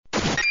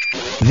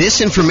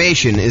This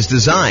information is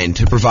designed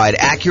to provide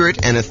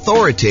accurate and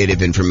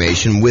authoritative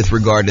information with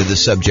regard to the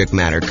subject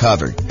matter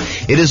covered.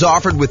 It is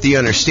offered with the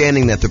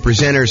understanding that the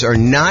presenters are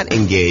not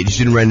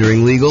engaged in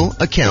rendering legal,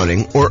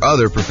 accounting, or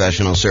other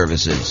professional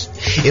services.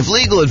 If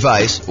legal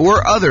advice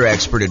or other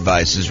expert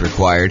advice is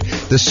required,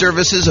 the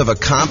services of a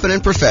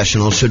competent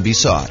professional should be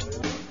sought.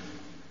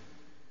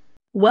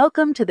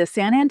 Welcome to the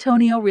San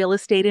Antonio Real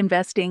Estate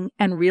Investing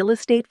and Real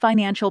Estate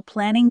Financial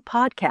Planning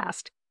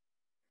Podcast.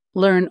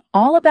 Learn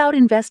all about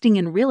investing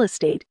in real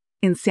estate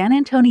in San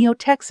Antonio,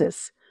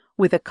 Texas,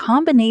 with a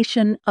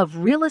combination of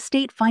real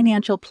estate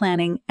financial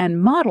planning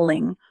and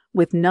modeling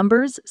with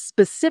numbers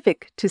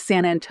specific to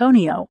San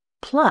Antonio,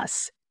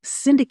 plus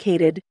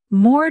syndicated,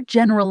 more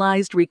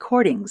generalized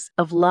recordings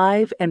of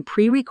live and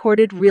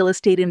pre-recorded real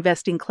estate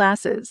investing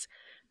classes,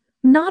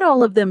 not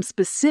all of them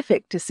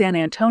specific to San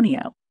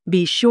Antonio.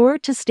 Be sure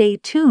to stay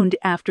tuned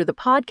after the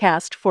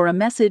podcast for a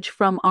message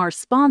from our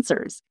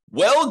sponsors.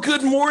 Well,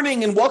 good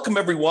morning and welcome,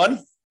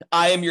 everyone.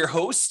 I am your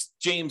host,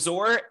 James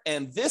Orr,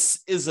 and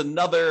this is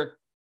another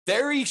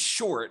very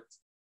short,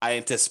 I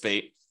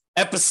anticipate,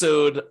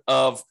 episode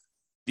of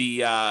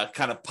the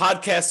kind of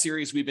podcast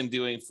series we've been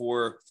doing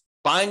for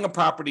buying a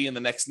property in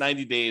the next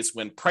 90 days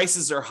when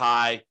prices are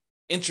high,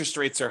 interest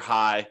rates are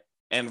high,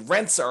 and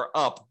rents are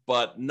up,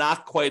 but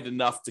not quite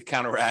enough to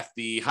counteract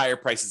the higher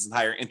prices and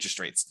higher interest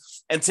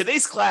rates. And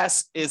today's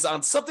class is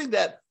on something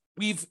that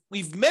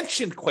we've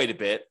mentioned quite a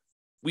bit.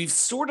 We've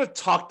sort of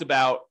talked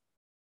about,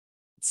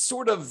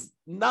 sort of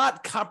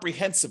not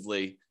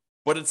comprehensively,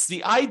 but it's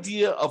the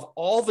idea of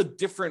all the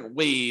different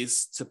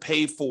ways to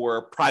pay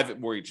for private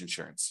mortgage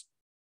insurance.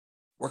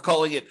 We're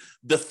calling it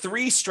the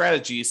 3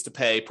 strategies to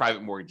pay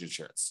private mortgage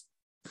insurance.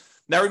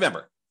 Now,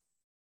 remember,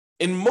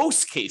 in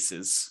most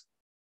cases,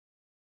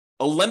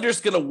 a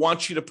lender's going to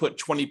want you to put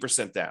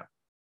 20% down.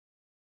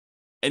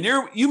 And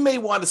you may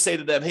want to say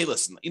to them, hey,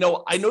 listen,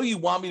 I know you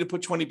want me to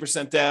put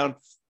 20% down.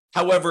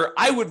 However,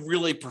 I would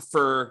really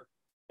prefer,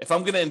 if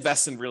I'm going to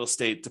invest in real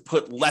estate, to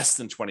put less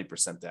than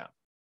 20% down.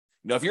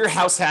 If you're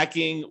house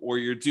hacking or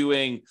you're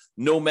doing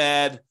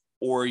nomad,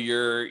 or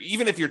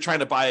even if you're trying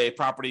to buy a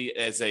property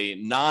as a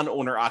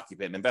non-owner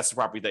occupant, invest in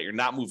property that you're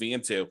not moving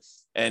into,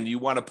 and you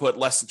want to put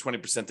less than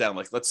 20% down,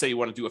 like let's say you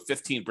want to do a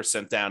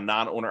 15% down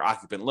non-owner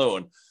occupant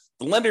loan,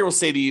 the lender will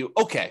say to you,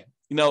 okay,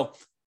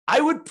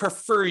 I would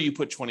prefer you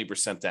put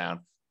 20% down.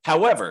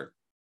 However,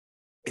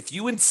 if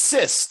you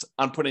insist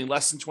on putting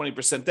less than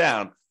 20%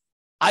 down,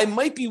 I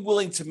might be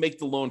willing to make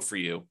the loan for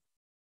you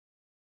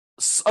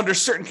under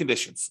certain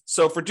conditions.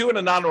 So for doing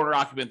a non-owner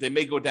occupant, they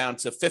may go down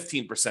to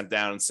 15%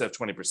 down instead of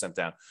 20%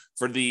 down.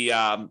 For the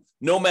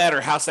nomad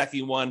or house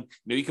hacking one,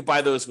 you could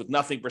buy those with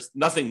nothing,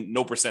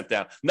 no percent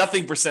down,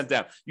 nothing percent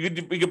down. You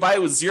could buy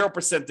it with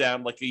 0%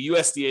 down, like a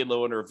USDA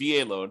loan or a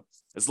VA loan,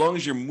 as long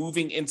as you're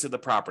moving into the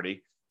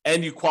property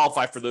and you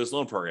qualify for those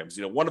loan programs.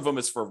 One of them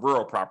is for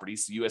rural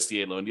properties, the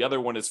USDA loan. The other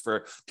one is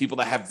for people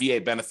that have VA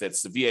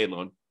benefits, the VA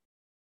loan.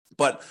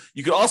 But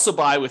you could also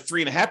buy with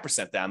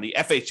 3.5% down, the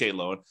FHA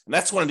loan. And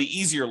that's one of the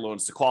easier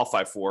loans to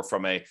qualify for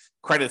from a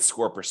credit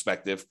score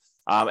perspective.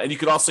 And you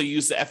could also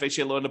use the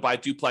FHA loan to buy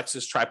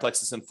duplexes,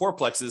 triplexes, and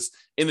fourplexes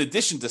in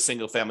addition to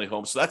single family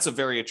homes. So that's a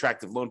very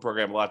attractive loan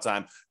program a lot of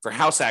time for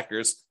house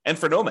hackers and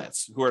for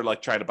nomads who are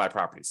like trying to buy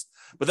properties.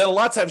 But then a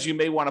lot of times you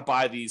may want to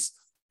buy these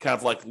kind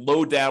of like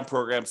low down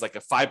programs, like a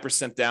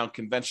 5% down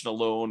conventional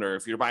loan, or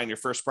if you're buying your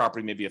first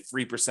property, maybe a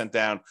 3%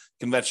 down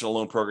conventional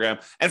loan program.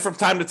 And from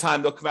time to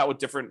time, they'll come out with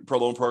different pro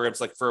loan programs.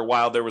 Like for a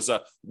while, there was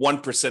a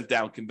 1%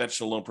 down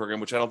conventional loan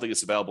program, which I don't think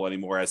is available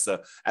anymore as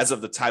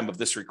of the time of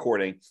this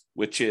recording,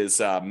 which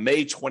is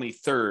May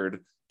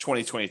 23rd,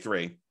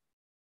 2023.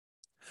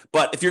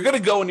 But if you're going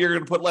to go and you're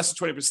going to put less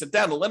than 20%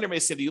 down, the lender may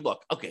say to you,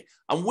 look, okay,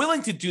 I'm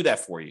willing to do that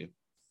for you.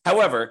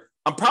 However,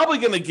 I'm probably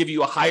going to give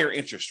you a higher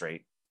interest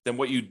rate than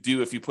what you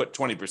do if you put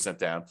 20%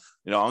 down.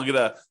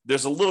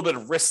 There's a little bit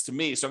of risk to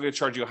me, so I'm going to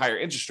charge you a higher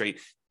interest rate.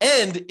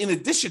 And in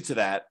addition to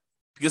that,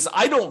 because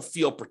I don't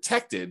feel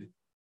protected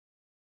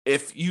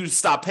if you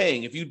stop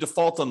paying, if you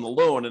default on the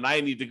loan and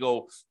I need to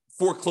go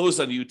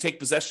foreclose on you, take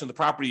possession of the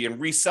property and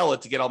resell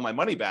it to get all my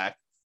money back,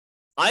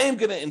 I am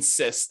going to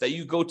insist that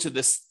you go to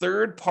this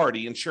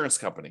third-party insurance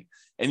company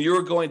and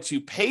you're going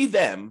to pay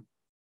them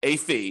a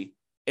fee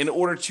in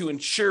order to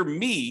insure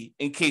me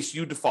in case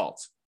you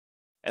default.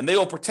 And they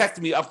will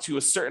protect me up to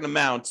a certain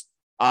amount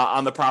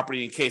on the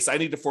property in case I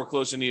need to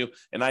foreclose on you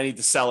and I need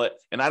to sell it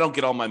and I don't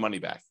get all my money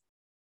back.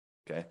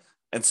 Okay.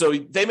 And so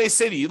they may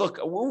say to you, look,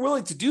 we're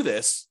willing to do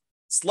this.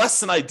 It's less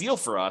than ideal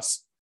for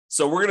us.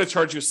 So we're going to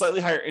charge you a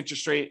slightly higher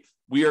interest rate.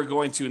 We are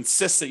going to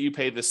insist that you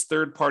pay this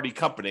third-party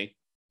company,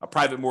 a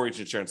private mortgage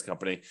insurance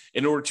company,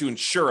 in order to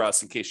insure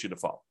us in case you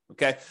default.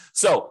 Okay.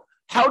 So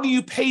how do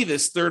you pay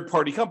this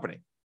third-party company?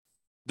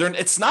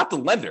 It's not the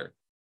lender.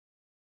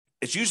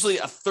 It's usually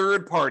a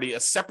third party, a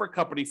separate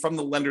company from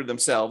the lender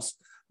themselves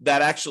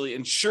that actually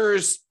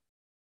insures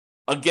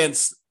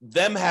against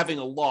them having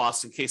a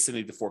loss in case they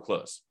need to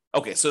foreclose.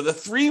 Okay, so the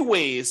 3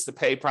 ways to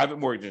pay private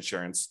mortgage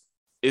insurance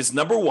is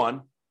number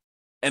 1,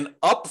 an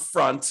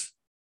upfront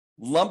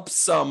lump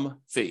sum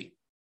fee.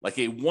 like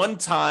a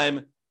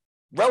one-time,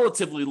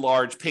 relatively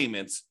large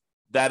payment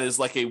that is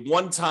like a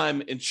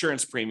one-time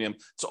insurance premium.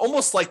 It's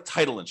almost like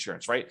title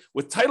insurance, right?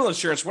 With title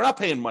insurance, we're not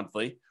paying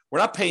monthly, we're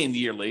not paying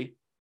yearly,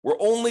 we're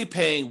only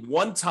paying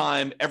one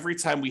time every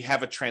time we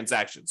have a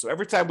transaction. So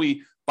every time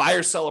we buy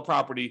or sell a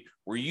property,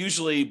 we're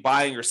usually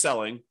buying or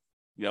selling,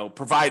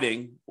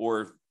 providing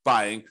or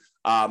buying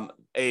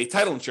a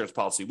title insurance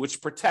policy,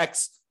 which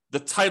protects the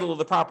title of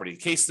the property in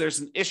case there's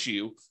an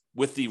issue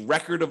with the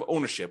record of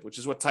ownership, which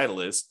is what title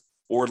is,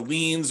 or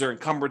liens or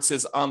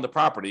encumbrances on the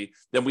property.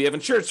 Then we have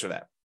insurance for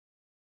that.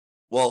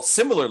 Well,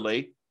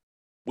 similarly,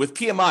 with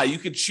PMI, you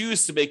could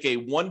choose to make a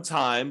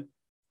one-time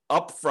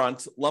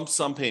upfront lump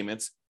sum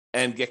payment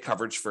and get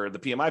coverage for the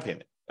PMI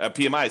payment,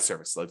 PMI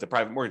service, like the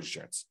private mortgage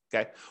insurance.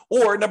 Okay.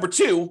 Or number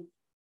two,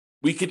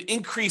 we could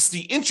increase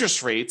the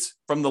interest rate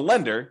from the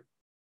lender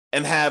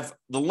and have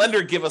the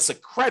lender give us a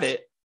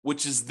credit,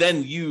 which is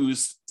then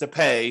used to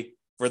pay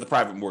for the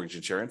private mortgage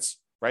insurance,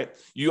 right?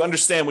 You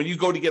understand when you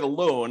go to get a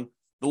loan,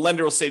 the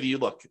lender will say to you,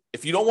 look,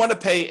 if you don't want to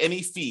pay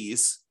any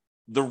fees,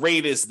 the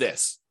rate is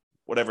this,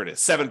 whatever it is,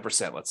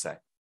 7%, let's say.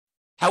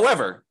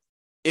 However,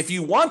 if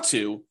you want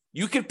to,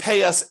 you could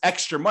pay us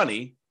extra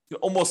money. You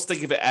almost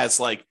think of it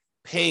as like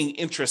paying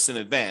interest in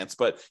advance,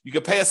 but you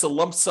could pay us a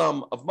lump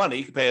sum of money.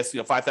 You could pay us,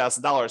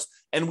 $5,000,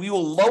 and we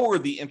will lower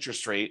the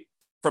interest rate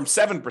from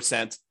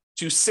 7%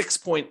 to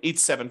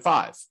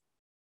 6.875.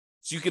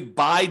 So you could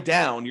buy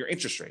down your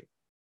interest rate.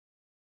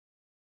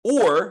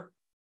 Or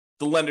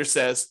the lender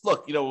says,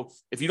 look,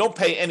 if you don't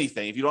pay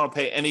anything, if you don't want to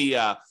pay any,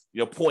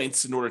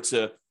 points in order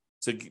to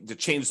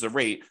change the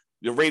rate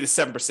is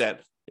 7%.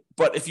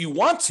 But if you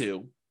want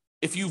to,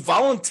 if you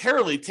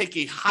voluntarily take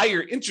a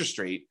higher interest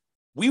rate,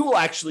 we will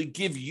actually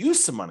give you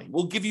some money.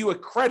 We'll give you a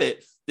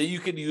credit that you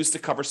can use to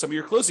cover some of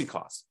your closing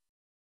costs.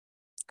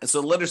 And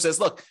so the lender says,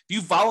 look, if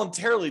you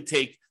voluntarily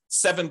take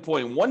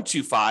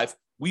 7.125,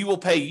 we will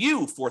pay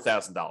you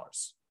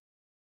 $4,000.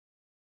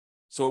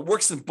 So it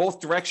works in both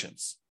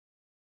directions.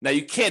 Now,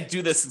 you can't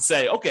do this and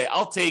say, okay,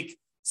 I'll take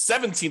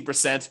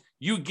 17%,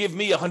 you give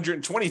me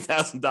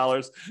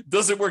 $120,000.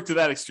 Doesn't work to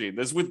that extreme.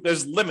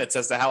 There's limits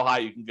as to how high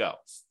you can go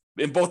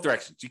in both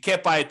directions. You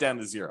can't buy it down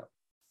to zero,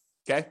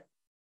 okay?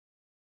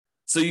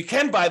 So you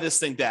can buy this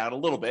thing down a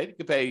little bit. You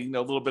can pay,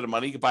 a little bit of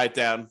money. You can buy it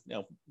down,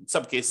 in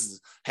some cases,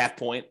 half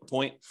point.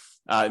 You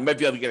might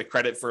be able to get a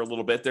credit for a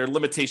little bit. There are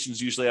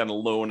limitations usually on a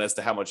loan as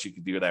to how much you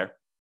can do there.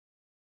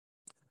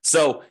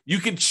 So you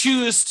can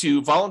choose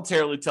to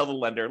voluntarily tell the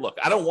lender, look,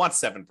 I don't want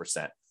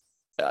 7%.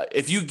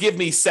 If you give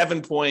me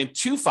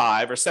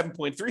 7.25 or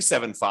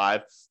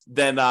 7.375,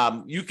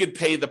 then you could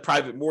pay the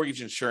private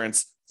mortgage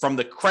insurance from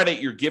the credit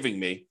you're giving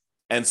me.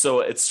 And so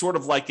it's sort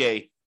of like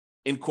a,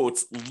 in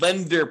quotes,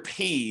 lender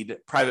paid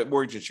private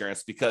mortgage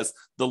insurance because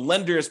the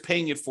lender is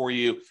paying it for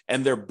you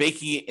and they're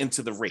baking it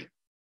into the rate.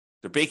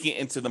 They're baking it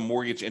into the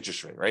mortgage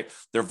interest rate, right?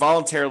 You're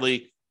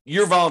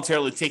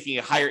voluntarily taking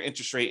a higher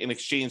interest rate in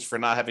exchange for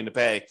not having to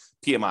pay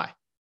PMI.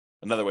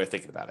 Another way of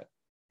thinking about it.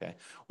 Okay.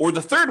 Or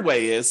the third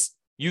way is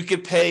you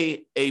could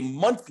pay a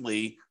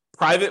monthly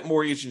private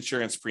mortgage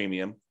insurance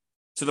premium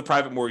to the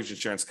private mortgage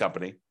insurance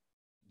company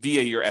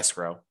via your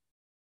escrow,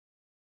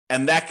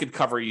 and that could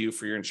cover you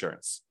for your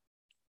insurance.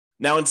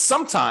 Now, and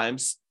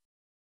sometimes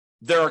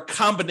there are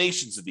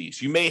combinations of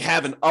these. You may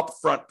have an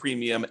upfront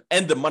premium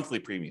and a monthly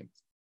premium.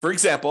 For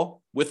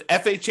example, with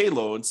FHA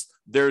loans,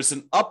 there's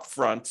an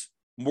upfront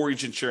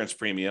mortgage insurance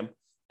premium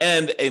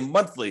and a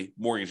monthly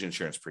mortgage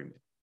insurance premium.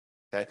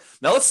 Okay.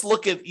 Now let's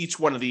look at each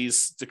one of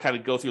these to kind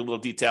of go through a little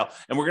detail.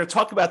 And we're going to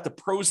talk about the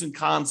pros and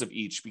cons of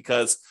each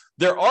because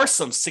there are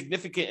some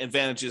significant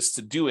advantages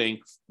to doing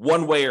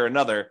one way or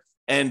another.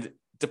 And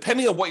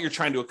depending on what you're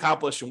trying to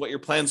accomplish and what your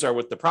plans are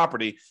with the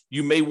property,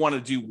 you may want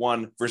to do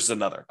one versus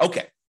another.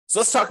 Okay. So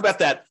let's talk about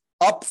that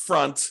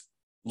upfront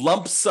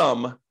lump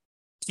sum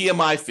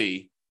PMI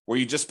fee where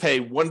you just pay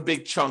one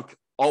big chunk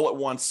all at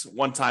once,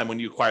 one time when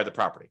you acquire the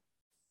property.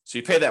 So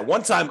you pay that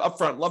one time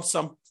upfront lump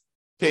sum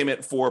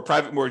payment for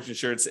private mortgage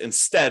insurance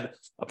instead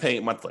of paying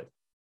it monthly.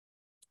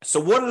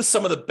 So what are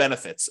some of the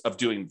benefits of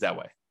doing it that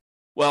way?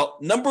 Well,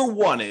 number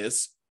one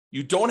is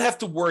you don't have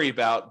to worry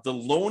about the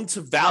loan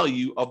to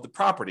value of the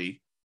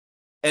property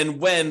and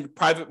when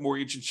private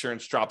mortgage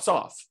insurance drops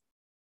off.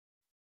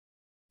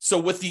 So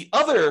with the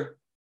other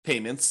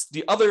payments,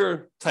 the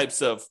other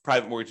types of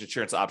private mortgage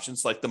insurance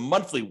options, like the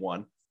monthly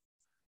one,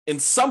 in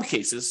some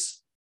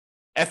cases,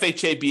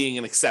 FHA being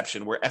an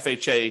exception, where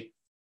FHA,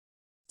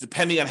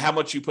 depending on how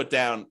much you put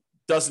down,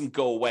 doesn't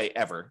go away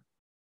ever.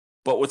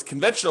 But with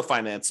conventional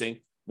financing,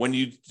 when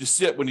you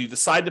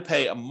decide to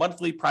pay a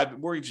monthly private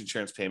mortgage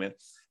insurance payment,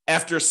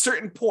 after a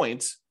certain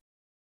point,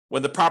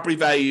 when the property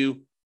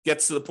value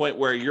gets to the point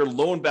where your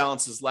loan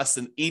balance is less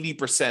than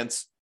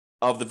 80%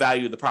 of the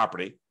value of the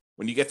property,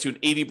 when you get to an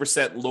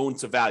 80% loan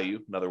to value,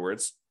 in other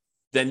words,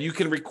 then you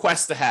can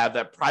request to have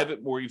that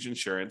private mortgage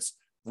insurance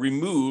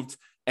removed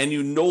and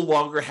you no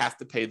longer have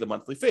to pay the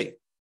monthly fee.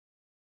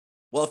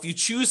 Well, if you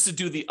choose to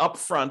do the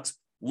upfront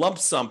lump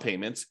sum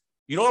payment,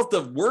 you don't have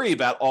to worry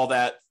about all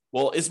that.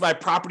 Well, is my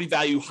property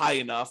value high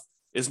enough?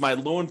 Is my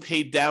loan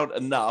paid down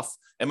enough?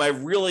 Am I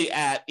really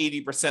at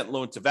 80%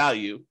 loan to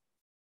value?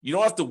 You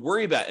don't have to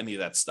worry about any of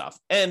that stuff.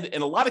 And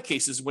in a lot of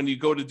cases, when you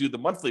go to do the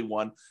monthly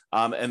one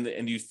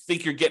and you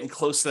think you're getting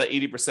close to that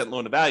 80%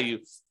 loan to value,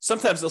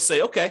 sometimes they'll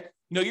say, okay,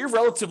 you're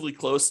relatively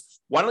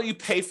close. Why don't you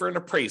pay for an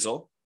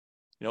appraisal?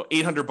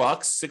 $800,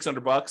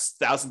 $600,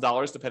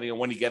 $1,000, depending on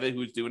when you get it,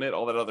 who's doing it,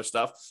 all that other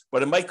stuff.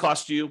 But it might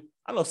cost you,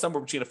 I don't know,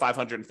 somewhere between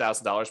 $500 and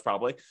 $1,000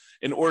 probably,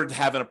 in order to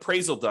have an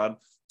appraisal done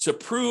to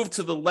prove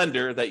to the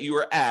lender that you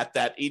are at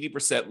that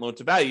 80% loan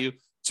to value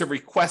to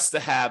request to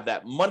have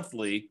that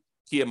monthly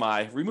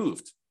PMI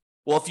removed.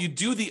 Well, if you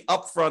do the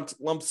upfront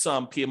lump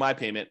sum PMI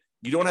payment,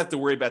 you don't have to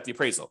worry about the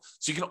appraisal.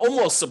 So you can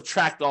almost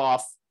subtract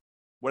off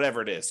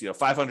whatever it is,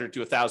 $500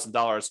 to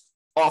 $1,000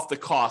 off the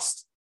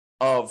cost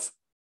of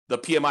the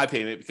PMI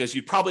payment, because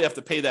you'd probably have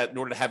to pay that in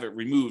order to have it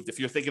removed if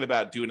you're thinking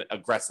about doing it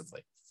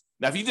aggressively.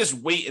 Now, if you just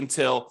wait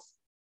until,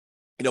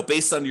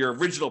 based on your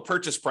original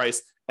purchase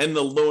price and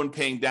the loan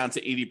paying down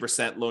to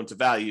 80% loan to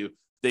value,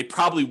 they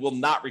probably will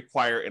not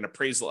require an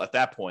appraisal at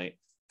that point,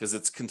 because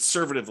it's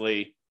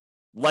conservatively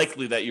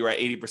likely that you're at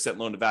 80%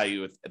 loan to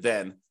value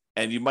then,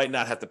 and you might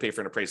not have to pay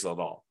for an appraisal at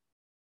all.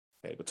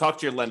 Okay, but talk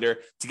to your lender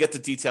to get the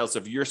details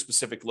of your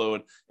specific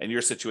loan and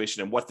your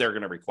situation and what they're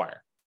going to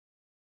require.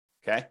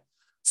 Okay,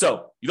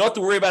 so you don't have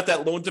to worry about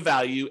that loan to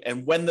value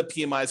and when the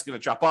PMI is going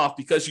to drop off,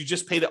 because you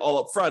just paid it all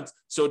up front,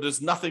 so it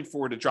does nothing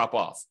for it to drop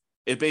off.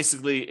 It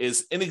basically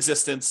is in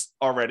existence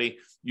already.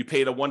 You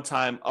paid a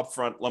one-time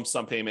upfront lump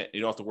sum payment.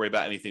 You don't have to worry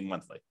about anything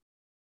monthly.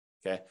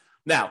 Okay,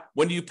 now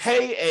when you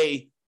pay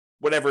a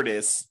whatever it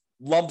is,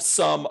 lump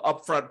sum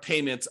upfront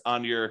payment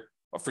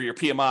for your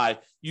PMI,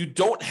 you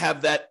don't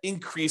have that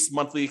increased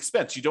monthly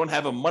expense. You don't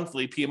have a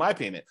monthly PMI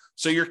payment.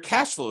 So your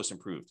cash flow is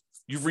improved.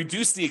 You've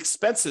reduced the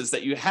expenses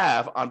that you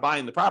have on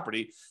buying the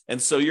property. And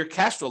so your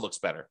cash flow looks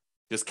better,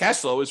 because cash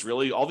flow is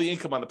really all the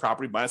income on the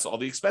property minus all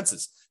the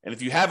expenses. And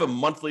if you have a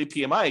monthly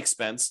PMI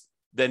expense,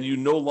 then you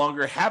no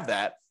longer have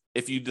that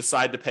if you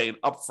decide to pay an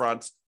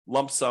upfront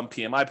lump sum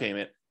PMI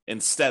payment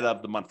instead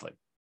of the monthly.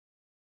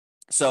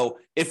 So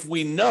if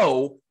we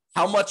know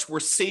how much we're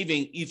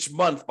saving each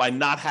month by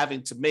not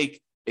having to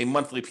make a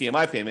monthly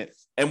PMI payment,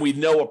 and we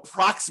know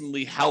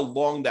approximately how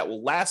long that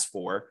will last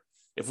for,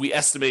 if we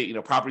estimate,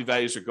 property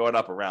values are going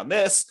up around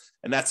this,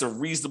 and that's a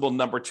reasonable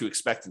number to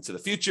expect into the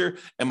future,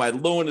 and my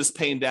loan is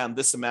paying down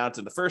this amount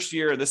in the first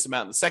year and this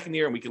amount in the second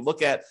year, and we can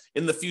look at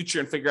in the future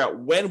and figure out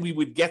when we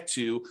would get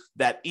to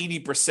that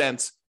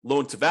 80%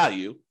 loan to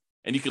value.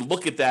 And you can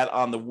look at that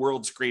on the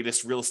world's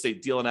greatest real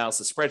estate deal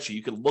analysis spreadsheet.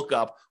 You can look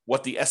up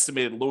what the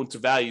estimated loan to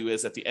value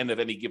is at the end of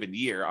any given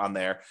year on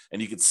there.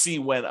 And you can see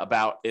when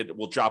about it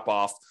will drop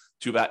off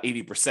to about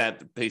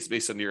 80%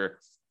 based on your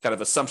kind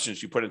of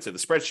assumptions you put into the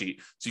spreadsheet.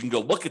 So you can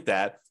go look at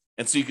that.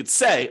 And so you could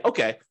say,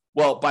 okay,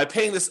 well, by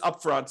paying this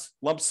upfront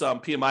lump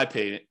sum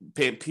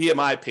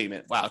PMI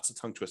payment, wow, it's a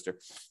tongue twister,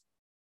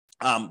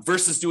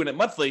 versus doing it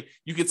monthly,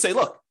 you could say,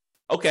 look,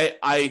 okay,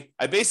 I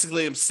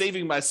basically am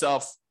saving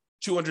myself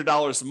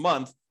 $200 a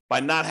month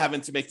by not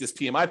having to make this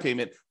PMI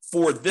payment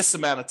for this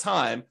amount of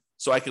time.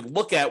 So I could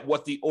look at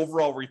what the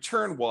overall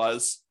return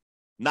was,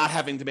 not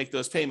having to make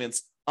those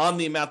payments on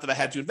the amount that I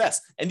had to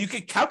invest. And you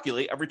could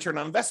calculate a return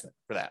on investment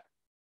for that.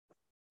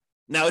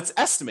 Now it's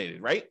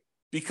estimated, right?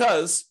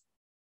 Because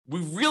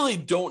we really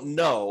don't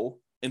know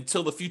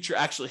until the future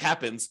actually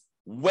happens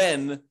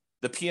when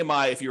the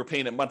PMI, if you were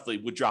paying it monthly,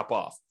 would drop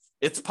off.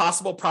 It's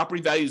possible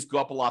property values go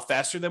up a lot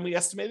faster than we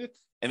estimated,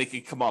 and it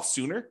can come off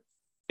sooner.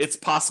 It's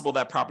possible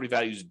that property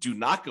values do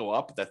not go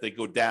up, that they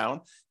go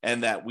down,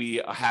 and that we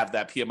have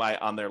that PMI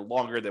on there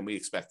longer than we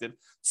expected.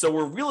 So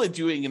we're really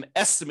doing an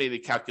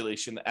estimated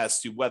calculation as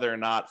to whether or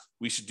not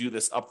we should do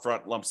this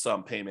upfront lump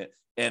sum payment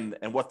and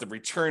what the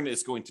return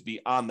is going to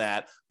be on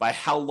that by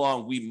how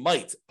long we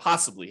might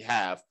possibly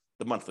have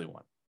the monthly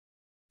one.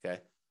 Okay.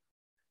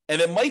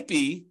 And it might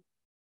be,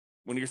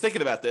 when you're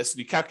thinking about this,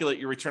 you calculate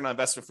your return on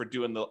investment for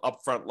doing the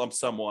upfront lump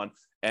sum one,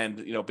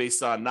 and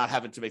based on not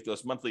having to make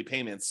those monthly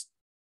payments,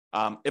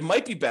 it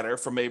might be better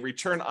from a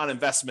return on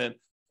investment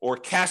or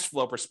cash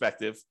flow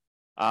perspective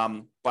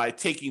by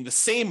taking the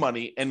same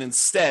money and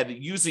instead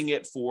using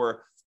it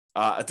for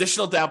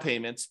additional down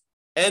payments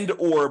and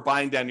or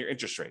buying down your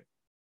interest rate.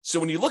 So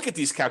when you look at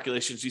these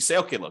calculations, you say,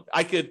 okay, look,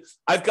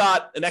 I've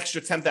got an extra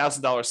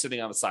 $10,000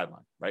 sitting on the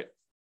sideline, right?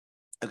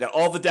 I've got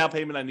all the down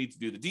payment I need to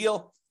do the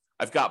deal.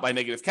 I've got my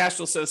negative cash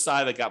flow set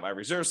aside. I got my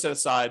reserves set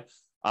aside.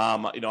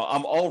 I'm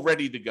all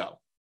ready to go.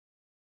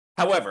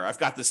 However, I've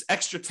got this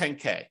extra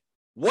 10K.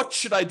 What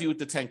should I do with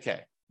the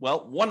 10K?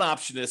 Well, one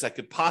option is I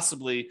could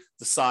possibly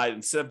decide,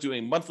 instead of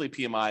doing monthly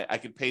PMI, I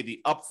could pay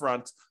the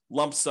upfront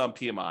lump sum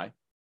PMI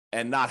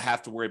and not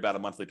have to worry about a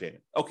monthly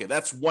payment. Okay,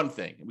 that's one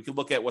thing. We could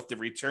look at what the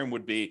return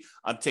would be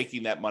on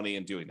taking that money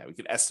and doing that. We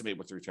could estimate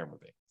what the return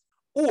would be.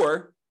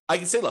 Or I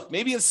can say, look,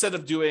 maybe instead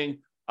of doing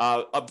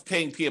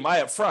paying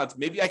PMI up front,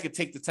 maybe I could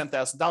take the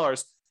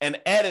 $10,000 and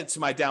add it to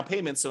my down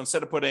payment. So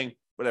instead of putting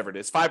whatever it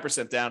is,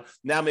 5% down,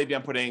 now maybe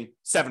I'm putting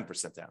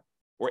 7% down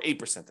or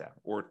 8% down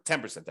or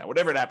 10% down,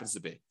 whatever it happens to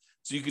be.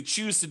 So you could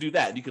choose to do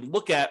that. You can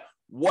look at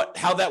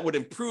how that would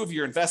improve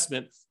your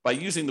investment by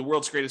using the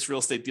world's greatest real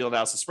estate deal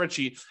analysis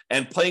spreadsheet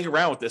and playing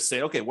around with this,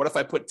 saying, okay, what if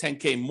I put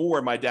 10K more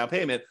in my down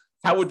payment?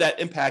 How would that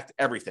impact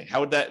everything?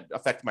 How would that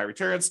affect my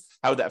returns?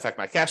 How would that affect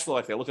my cash flow?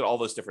 I look at all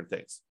those different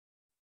things.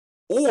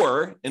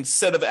 Or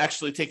instead of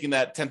actually taking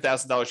that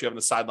 $10,000 you have on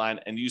the sideline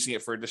and using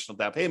it for additional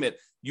down payment,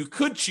 you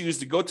could choose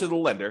to go to the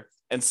lender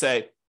and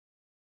say,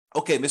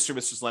 okay, Mr. and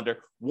Mrs.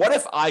 Lender, what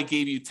if I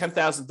gave you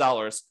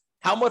 $10,000?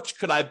 How much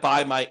could I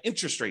buy my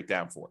interest rate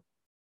down for?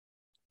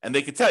 And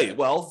they could tell you,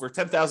 well, for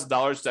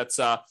 $10,000, that's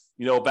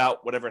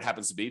about whatever it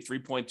happens to be,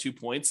 3.2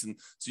 points. And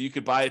so you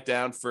could buy it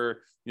down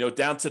for,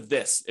 down to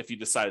this if you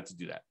decided to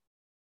do that.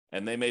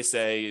 And they may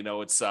say,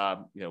 it's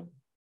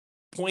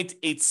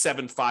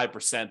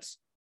 0.875%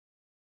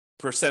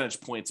 percentage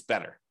points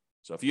better.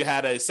 So if you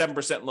had a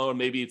 7% loan,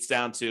 maybe it's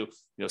down to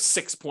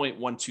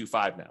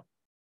 6.125 now.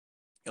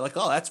 You're like,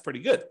 oh, that's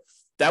pretty good.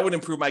 That would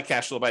improve my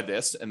cash flow by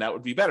this, and that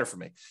would be better for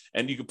me.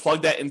 And you could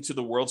plug that into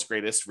the world's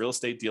greatest real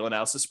estate deal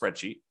analysis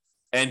spreadsheet,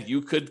 and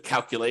you could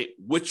calculate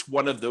which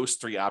one of those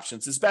three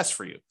options is best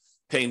for you.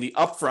 Paying the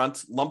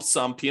upfront lump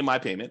sum PMI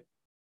payment,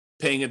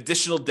 paying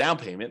additional down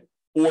payment,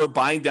 or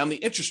buying down the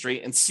interest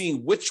rate and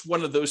seeing which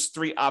one of those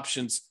three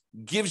options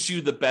gives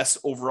you the best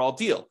overall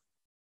deal.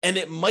 And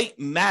it might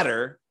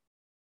matter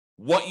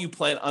what you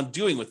plan on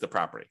doing with the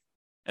property.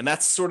 And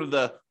that's sort of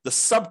the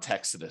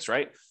subtext of this,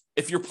 right?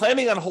 If you're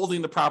planning on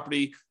holding the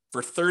property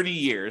for 30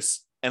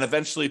 years and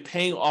eventually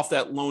paying off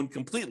that loan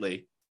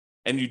completely,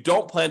 and you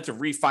don't plan to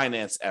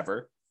refinance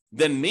ever,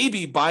 then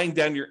maybe buying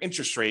down your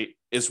interest rate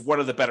is one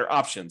of the better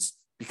options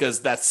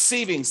because that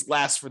savings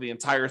lasts for the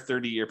entire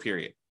 30-year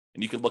period.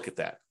 And you can look at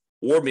that.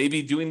 Or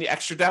maybe doing the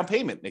extra down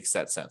payment makes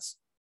that sense.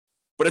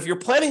 But if you're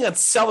planning on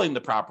selling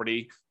the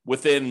property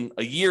within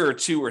a year or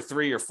two or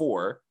three or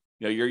four,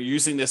 you're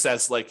using this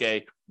as like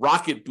a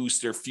rocket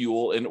booster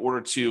fuel in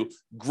order to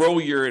grow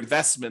your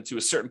investment to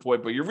a certain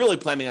point, but you're really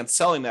planning on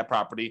selling that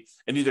property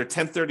and either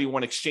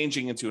 1031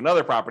 exchanging into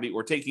another property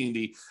or taking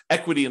the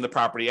equity in the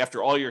property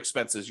after all your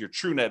expenses, your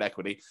true net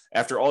equity,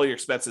 after all your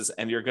expenses,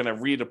 and you're going to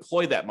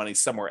redeploy that money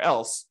somewhere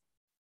else,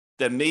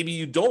 then maybe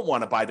you don't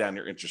want to buy down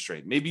your interest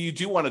rate. Maybe you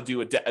do want to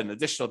do an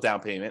additional down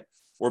payment,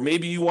 or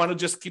maybe you want to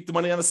just keep the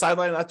money on the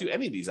sideline and not do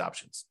any of these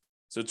options.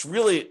 So it's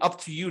really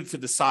up to you to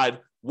decide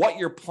what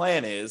your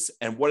plan is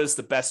and what is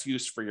the best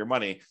use for your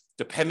money,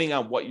 depending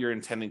on what you're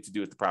intending to do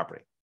with the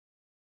property.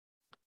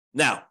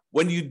 Now,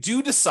 when you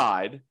do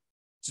decide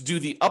to do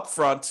the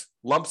upfront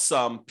lump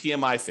sum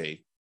PMI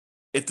fee,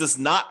 it does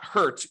not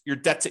hurt your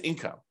debt to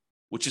income,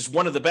 which is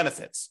one of the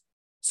benefits.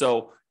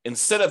 So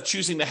instead of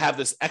choosing to have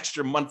this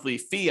extra monthly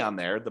fee on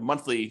there, the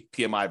monthly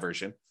PMI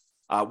version,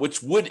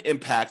 which would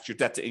impact your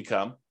debt to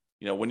income,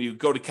 when you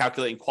go to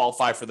calculate and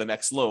qualify for the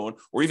next loan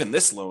or even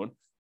this loan,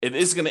 it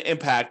is going to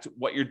impact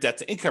what your debt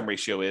to income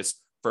ratio is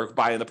for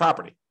buying the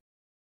property.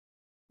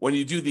 When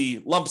you do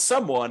the lump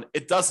sum one,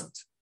 it doesn't.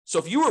 So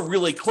if you were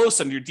really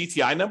close on your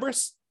DTI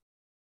numbers,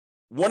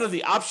 one of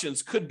the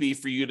options could be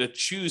for you to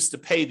choose to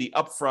pay the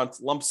upfront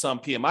lump sum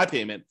PMI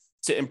payment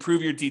to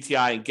improve your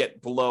DTI and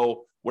get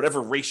below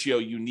whatever ratio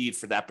you need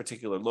for that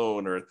particular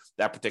loan or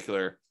that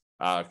particular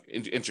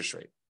interest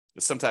rate.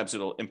 But sometimes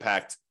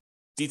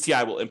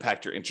DTI will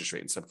impact your interest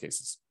rate in some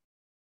cases.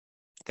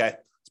 Okay.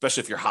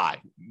 Especially if you're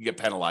high, you get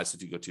penalized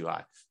if you go too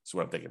high. That's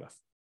what I'm thinking of.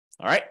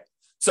 All right.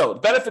 So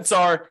the benefits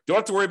are, don't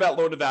have to worry about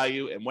loan to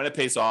value. And when it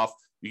pays off,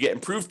 you get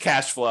improved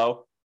cash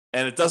flow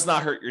and it does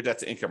not hurt your debt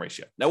to income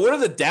ratio. Now, what are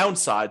the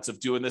downsides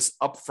of doing this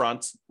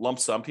upfront lump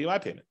sum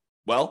PMI payment?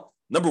 Well,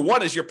 number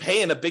one is you're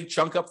paying a big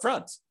chunk up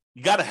front.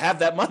 You got to have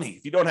that money.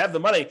 If you don't have the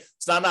money,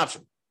 it's not an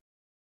option,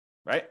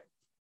 right?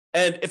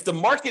 And if the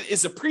market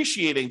is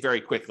appreciating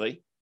very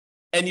quickly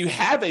and you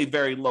have a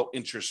very low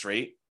interest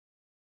rate,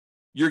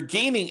 you're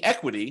gaining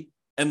equity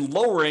and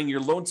lowering your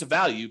loan to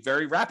value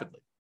very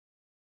rapidly,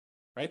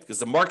 right? Because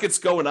the market's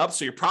going up,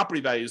 so your property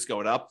value is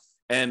going up,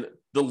 and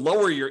the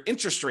lower your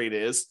interest rate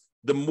is,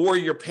 the more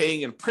you're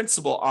paying in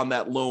principal on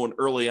that loan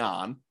early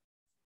on.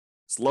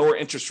 It's lower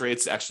interest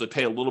rates actually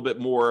pay a little bit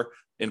more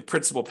in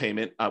principal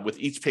payment with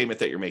each payment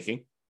that you're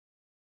making.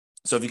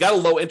 So if you got a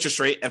low interest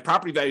rate and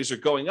property values are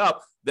going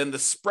up, then the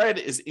spread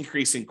is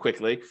increasing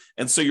quickly.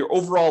 And so your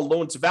overall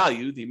loan to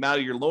value, the amount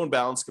of your loan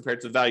balance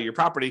compared to the value of your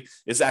property,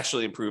 is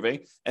actually improving.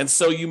 And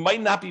so you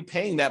might not be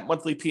paying that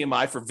monthly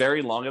PMI for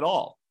very long at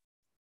all.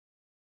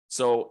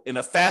 So in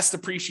a fast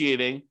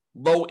appreciating,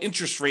 low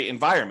interest rate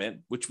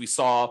environment, which we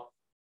saw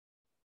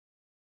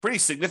pretty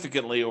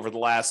significantly over the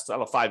last,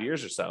 5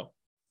 years or so,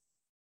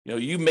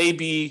 you may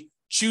be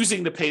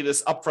choosing to pay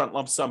this upfront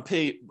lump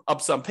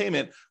sum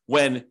payment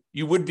when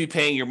you would be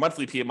paying your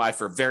monthly PMI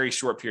for a very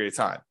short period of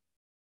time.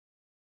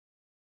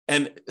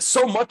 And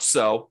so much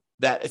so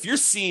that if you're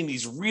seeing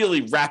these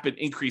really rapid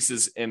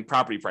increases in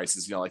property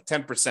prices, like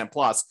 10%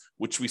 plus,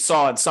 which we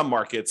saw in some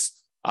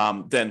markets,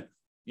 then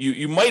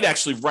you might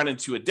actually run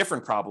into a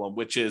different problem,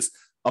 which is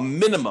a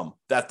minimum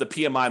that the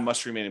PMI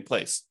must remain in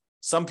place.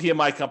 Some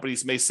PMI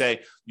companies may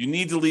say you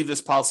need to leave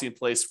this policy in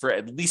place for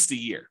at least a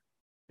year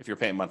if you're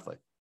paying monthly.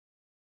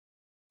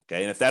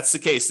 Okay, and if that's the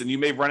case, then you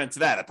may run into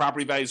that. If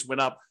property values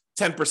went up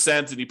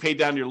 10% and you pay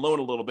down your loan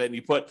a little bit and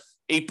you put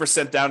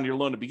 8% down your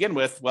loan to begin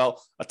with,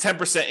 well, a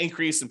 10%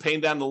 increase in paying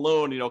down the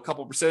loan, a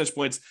couple of percentage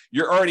points,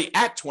 you're already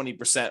at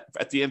 20%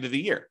 at the end of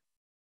the year.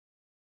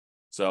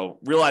 So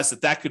realize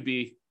that could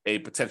be a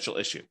potential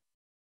issue.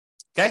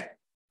 Okay.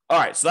 All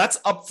right. So that's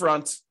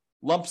upfront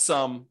lump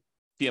sum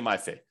PMI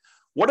fee.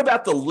 What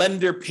about the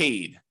lender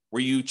paid,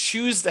 where you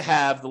choose to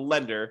have the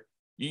lender,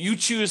 you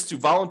choose to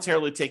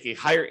voluntarily take a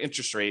higher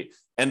interest rate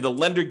and the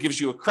lender gives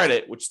you a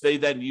credit, which they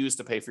then use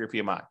to pay for your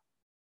PMI?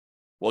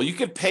 Well, you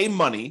could pay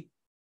money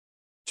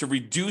to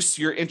reduce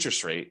your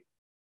interest rate.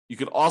 You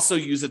could also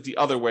use it the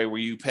other way, where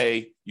you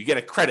get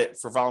a credit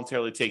for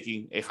voluntarily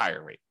taking a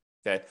higher rate.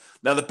 Okay.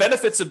 Now, the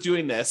benefits of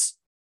doing this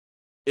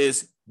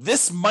is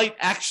this might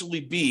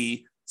actually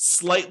be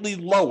slightly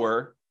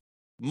lower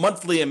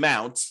monthly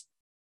amount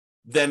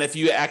than if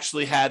you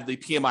actually had the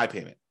PMI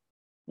payment.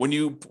 When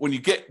you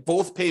get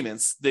both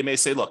payments, they may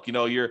say, look,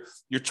 your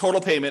total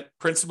payment,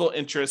 principal,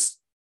 interest,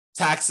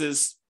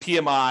 taxes,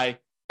 PMI,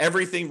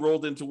 everything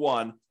rolled into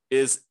one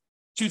is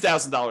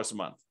 $2,000 a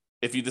month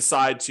if you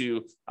decide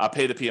to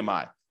pay the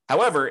PMI.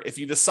 However, if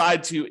you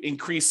decide to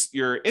increase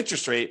your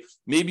interest rate,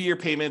 maybe your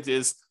payment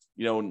is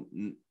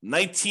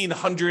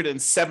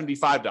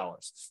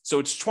 $1,975. So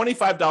it's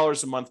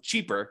 $25 a month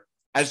cheaper,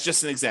 as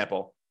just an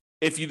example,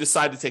 if you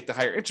decide to take the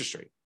higher interest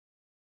rate.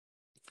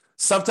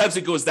 Sometimes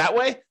it goes that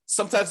way.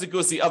 Sometimes it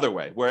goes the other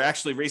way, where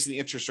actually raising the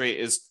interest rate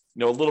is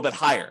a little bit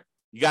higher.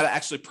 You got to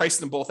actually price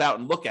them both out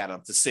and look at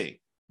them to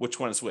see which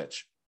one is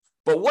which.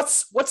 But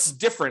what's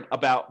different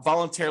about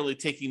voluntarily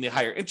taking the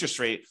higher interest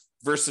rate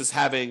versus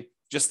having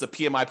just the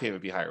PMI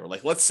payment be higher?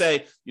 Like, let's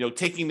say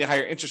taking the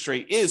higher interest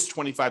rate is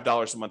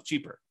 $25 a month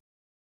cheaper.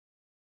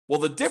 Well,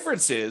 the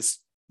difference is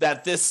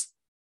that this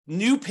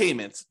new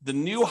payment, the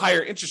new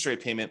higher interest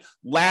rate payment,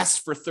 lasts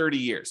for 30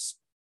 years.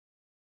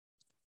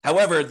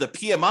 However, the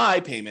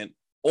PMI payment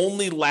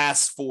only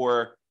lasts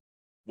for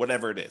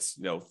whatever it is,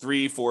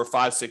 3, 4,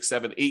 5, 6,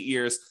 7, 8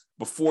 years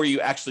before you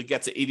actually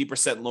get to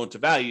 80% loan to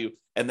value.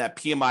 And that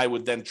PMI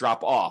would then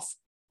drop off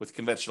with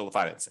conventional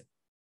financing.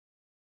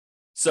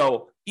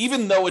 So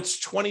even though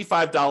it's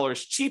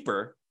 $25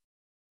 cheaper,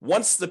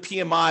 once the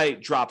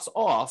PMI drops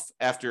off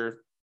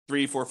after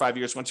 3, 4, 5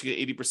 years, once you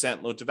get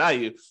 80% loan to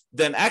value,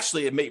 then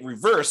actually it may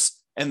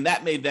reverse, and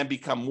that may then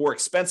become more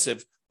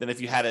expensive than if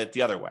you had it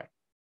the other way.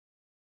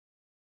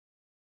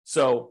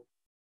 So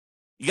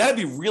you got to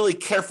be really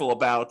careful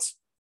about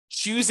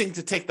choosing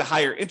to take the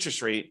higher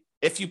interest rate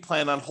if you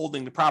plan on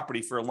holding the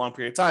property for a long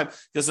period of time,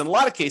 because in a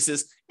lot of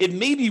cases, it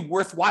may be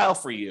worthwhile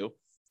for you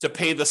to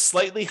pay the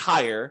slightly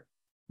higher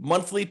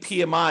monthly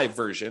PMI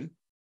version,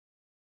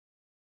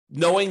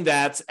 knowing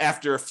that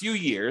after a few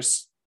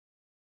years,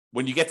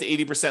 when you get to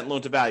 80%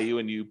 loan to value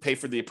and you pay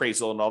for the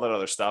appraisal and all that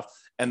other stuff,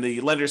 and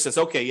the lender says,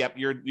 okay, yep,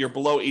 you're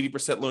below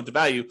 80% loan to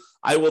value,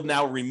 I will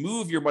now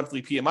remove your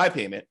monthly PMI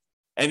payment,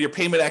 and your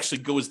payment actually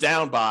goes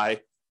down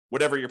by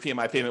whatever your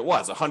PMI payment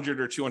was, $100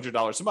 or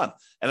 $200 a month.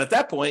 And at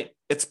that point,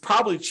 it's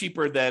probably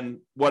cheaper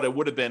than what it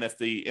would have been if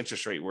the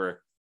interest rate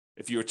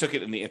if you took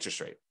it in the interest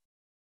rate.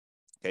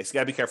 Okay, so you got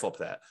to be careful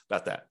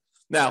about that.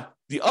 Now,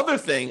 the other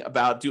thing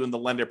about doing the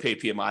lender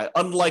paid PMI,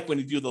 unlike when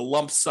you do the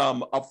lump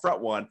sum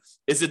upfront one,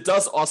 is it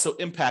does also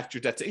impact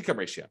your debt to income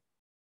ratio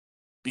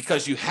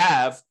because you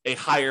have a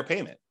higher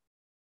payment.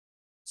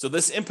 So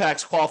this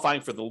impacts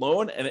qualifying for the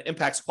loan, and it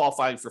impacts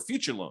qualifying for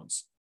future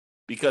loans,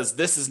 because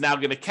this is now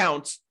going to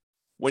count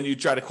when you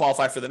try to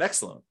qualify for the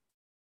next loan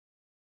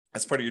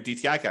as part of your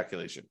DTI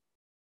calculation.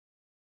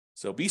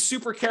 So be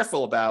super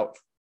careful about,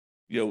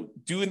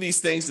 doing these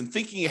things and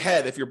thinking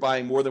ahead if you're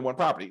buying more than one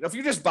property. Now, if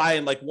you're just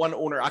buying like one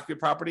owner occupied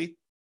property,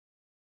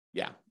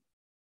 yeah,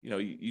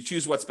 you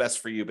choose what's best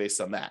for you based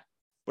on that.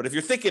 But if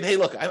you're thinking, hey,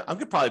 look, I'm going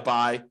to probably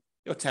buy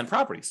 10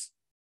 properties.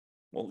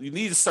 Well, you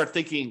need to start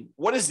thinking,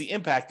 what is the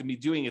impact of me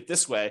doing it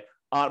this way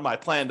on my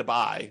plan to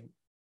buy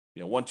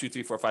 1, 2,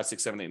 3, 4, 5,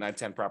 6, 7, 8, 9,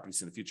 10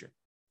 properties in the future?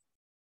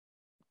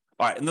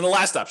 All right. And then the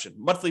last option,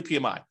 monthly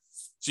PMI.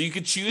 So you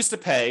could choose to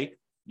pay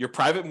your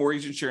private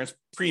mortgage insurance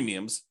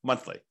premiums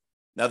monthly.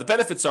 Now, the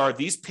benefits are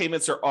these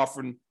payments are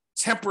often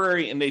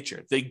temporary in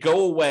nature. They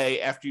go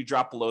away after you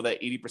drop below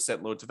that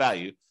 80% loan to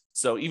value.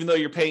 So even though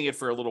you're paying it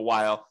for a little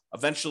while,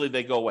 eventually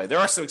they go away. There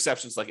are some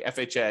exceptions like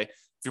FHA. If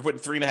you're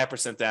putting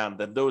 3.5% down,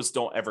 then those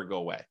don't ever go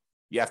away.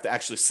 You have to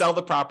actually sell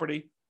the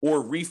property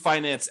or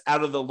refinance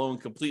out of the loan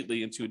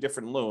completely into a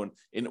different loan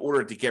in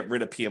order to get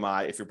rid of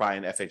PMI if you're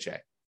buying FHA.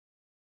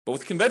 But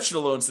with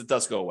conventional loans, it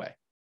does go away.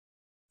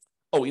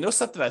 Oh,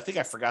 something I think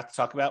I forgot to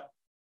talk about?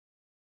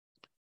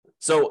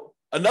 So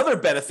another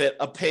benefit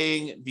of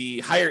paying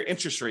the higher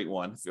interest rate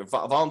one, if you're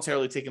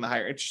voluntarily taking the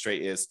higher interest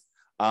rate, is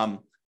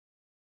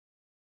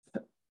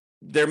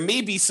there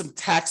may be some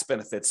tax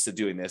benefits to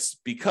doing this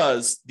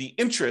because the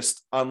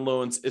interest on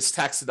loans is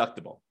tax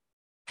deductible.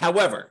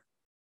 However,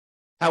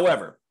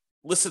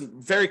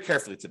 listen very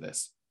carefully to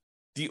this.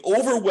 The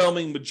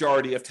overwhelming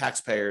majority of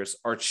taxpayers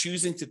are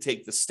choosing to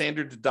take the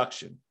standard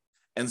deduction,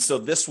 and so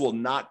this will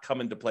not come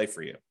into play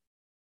for you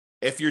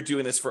if you're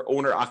doing this for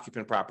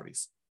owner-occupant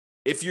properties.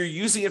 If you're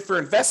using it for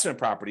investment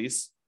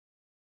properties,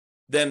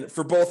 then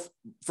for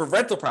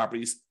rental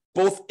properties,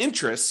 both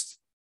interest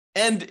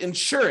and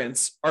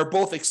insurance are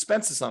both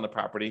expenses on the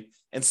property.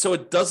 And so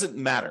it doesn't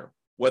matter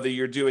whether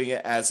you're doing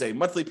it as a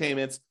monthly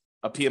payment,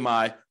 a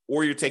PMI,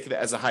 or you're taking it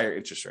as a higher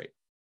interest rate.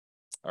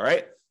 All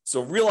right.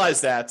 So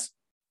realize that,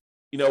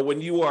 if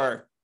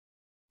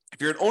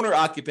you're an owner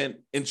occupant,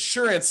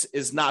 insurance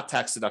is not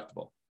tax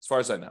deductible, as far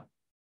as I know.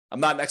 I'm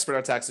not an expert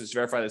on taxes.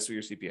 Verify this with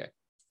your CPA.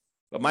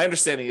 But my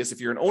understanding is if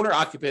you're an owner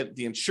occupant,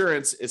 the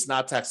insurance is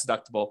not tax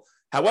deductible.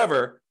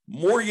 However,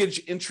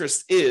 mortgage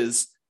interest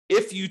is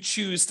if you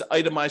choose to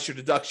itemize your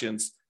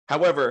deductions.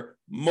 However,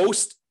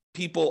 most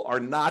people are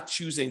not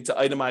choosing to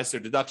itemize their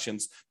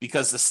deductions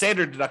because the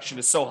standard deduction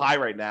is so high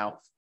right now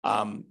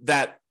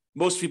that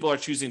most people are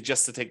choosing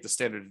just to take the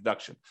standard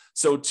deduction.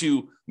 So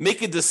to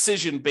make a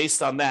decision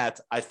based on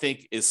that, I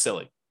think is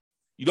silly.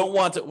 You don't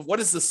want to, what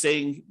is the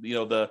saying,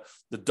 the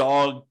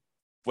dog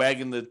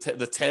wagging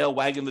the tail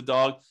wagging the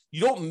dog?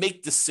 You don't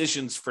make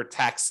decisions for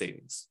tax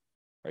savings,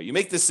 right? You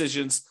make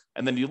decisions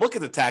and then you look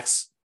at the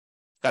tax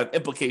kind of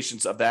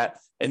implications of that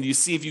and you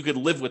see if you could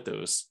live with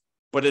those.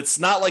 But it's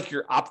not like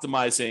you're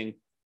optimizing,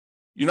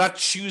 you're not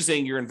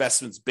choosing your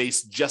investments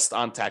based just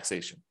on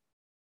taxation.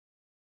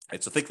 All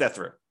right, so think that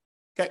through.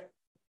 Okay.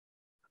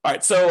 All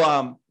right.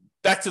 So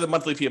back to the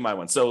monthly PMI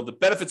one. So the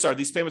benefits are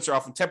these payments are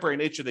often temporary in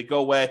nature. They go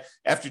away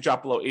after you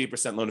drop below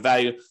 80% loan to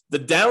value. The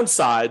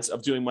downsides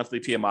of doing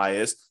monthly PMI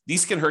is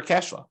these can hurt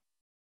cash flow.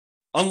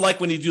 Unlike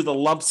when you do the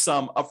lump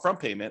sum upfront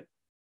payment,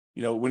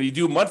 when you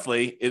do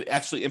monthly, it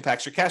actually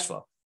impacts your cash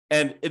flow.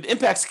 And it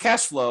impacts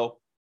cash flow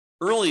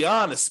early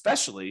on,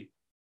 especially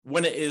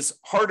when it is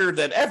harder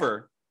than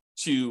ever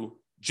to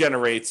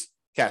generate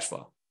cash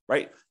flow,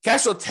 right?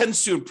 Cash flow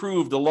tends to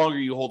improve the longer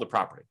you hold a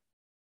property.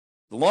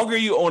 The longer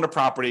you own a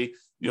property,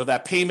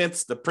 that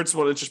payment, the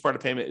principal and interest part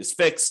of payment is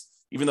fixed,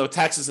 even though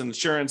taxes and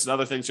insurance and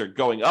other things are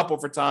going up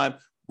over time.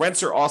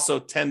 Rents are also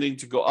tending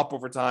to go up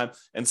over time.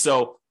 And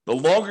so the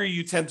longer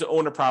you tend to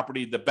own a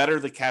property, the better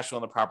the cash flow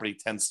on the property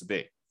tends to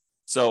be.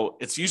 So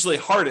it's usually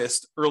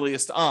hardest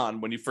earliest on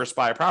when you first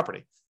buy a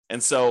property.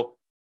 And so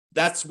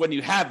that's when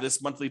you have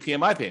this monthly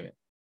PMI payment,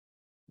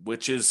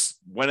 which is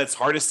when it's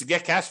hardest to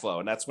get cash flow.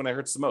 And that's when it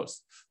hurts the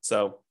most.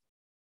 So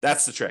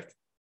that's the trick.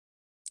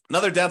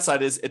 Another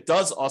downside is it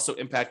does also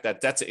impact that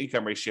debt to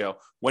income ratio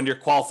when you're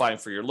qualifying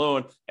for your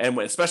loan, and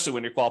especially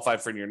when you're qualifying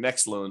for your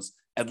next loans,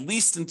 at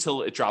least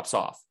until it drops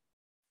off.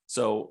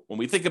 So when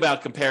we think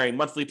about comparing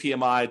monthly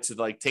PMI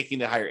to taking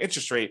the higher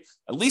interest rate,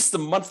 at least the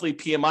monthly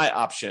PMI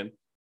option,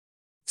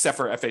 except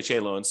for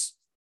FHA loans,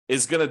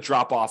 is going to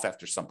drop off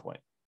after some point.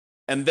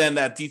 And then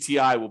that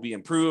DTI will be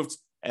improved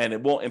and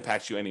it won't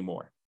impact you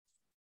anymore.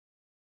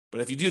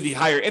 But if you do the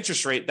higher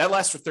interest rate, that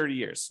lasts for 30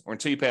 years or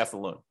until you pay off the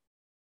loan.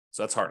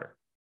 So that's harder.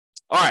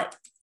 All right.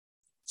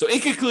 So in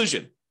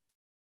conclusion,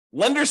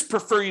 lenders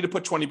prefer you to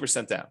put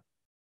 20% down.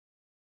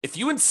 If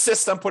you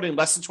insist on putting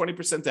less than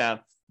 20%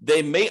 down,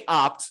 they may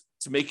opt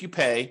to make you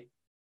pay,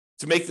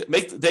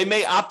 they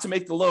may opt to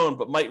make the loan,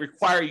 but might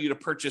require you to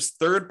purchase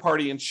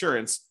third-party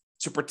insurance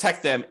to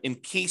protect them in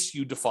case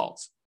you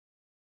default.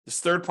 This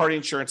third-party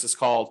insurance is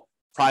called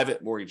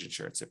private mortgage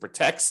insurance. It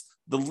protects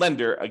the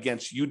lender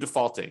against you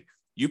defaulting.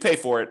 You pay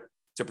for it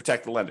to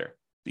protect the lender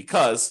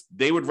because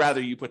they would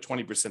rather you put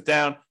 20%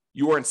 down.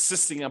 You are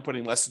insisting on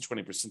putting less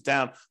than 20%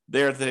 down.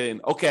 They're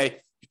saying, okay,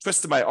 you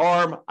twisted my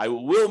arm. I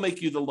will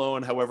make you the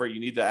loan. However, you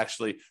need to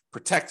actually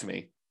protect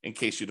me in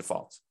case you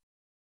default.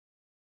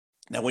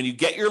 Now, when you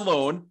get your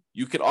loan,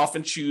 you can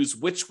often choose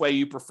which way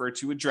you prefer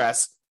to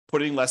address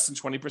putting less than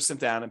 20%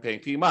 down and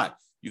paying PMI.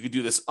 You could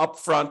do this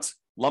upfront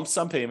lump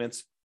sum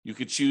payments. You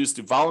could choose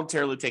to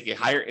voluntarily take a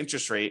higher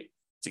interest rate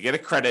to get a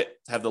credit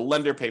to have the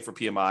lender pay for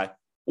PMI,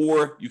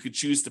 or you could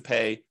choose to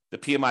pay the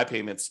PMI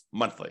payments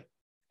monthly.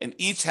 And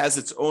each has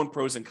its own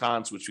pros and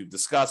cons, which we've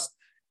discussed.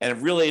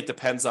 And really, it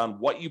depends on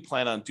what you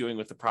plan on doing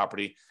with the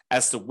property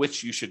as to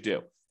which you should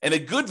do. And a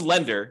good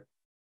lender,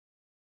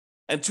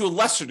 and to a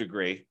lesser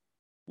degree,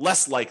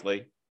 less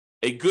likely,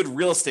 a good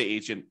real estate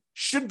agent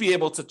should be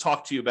able to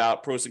talk to you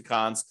about pros and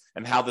cons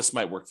and how this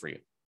might work for you.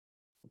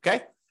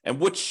 Okay? And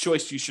which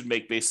choice you should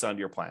make based on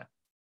your plan.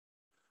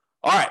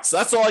 All right, so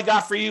that's all I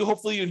got for you.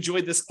 Hopefully you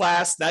enjoyed this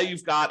class. Now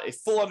you've got a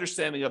full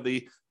understanding of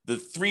the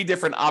three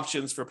different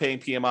options for paying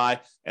PMI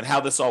and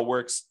how this all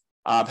works.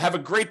 Have a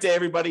great day,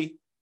 everybody.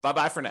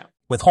 Bye-bye for now.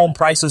 With home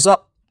prices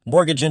up,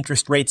 mortgage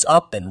interest rates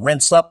up, and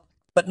rents up,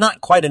 but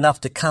not quite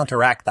enough to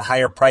counteract the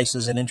higher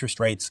prices and interest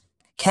rates,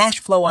 cash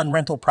flow on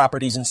rental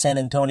properties in San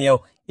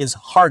Antonio is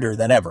harder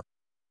than ever.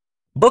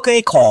 Book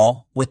a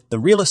call with the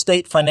Real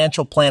Estate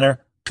Financial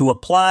Planner to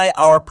apply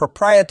our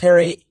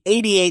proprietary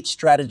 88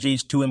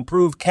 strategies to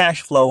improve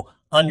cash flow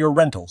on your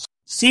rentals.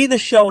 See the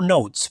show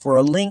notes for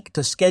a link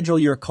to schedule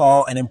your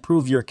call and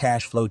improve your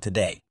cash flow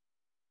today.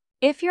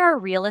 If you're a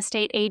real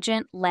estate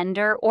agent,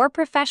 lender, or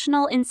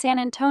professional in San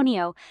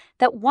Antonio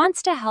that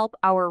wants to help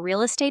our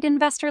real estate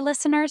investor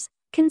listeners,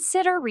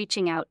 consider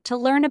reaching out to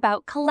learn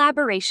about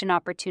collaboration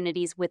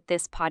opportunities with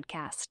this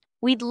podcast.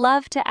 We'd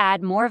love to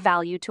add more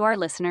value to our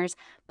listeners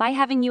by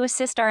having you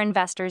assist our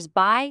investors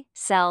buy,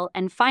 sell,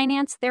 and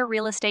finance their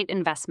real estate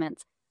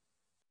investments.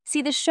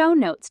 See the show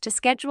notes to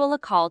schedule a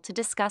call to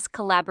discuss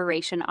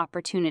collaboration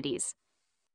opportunities.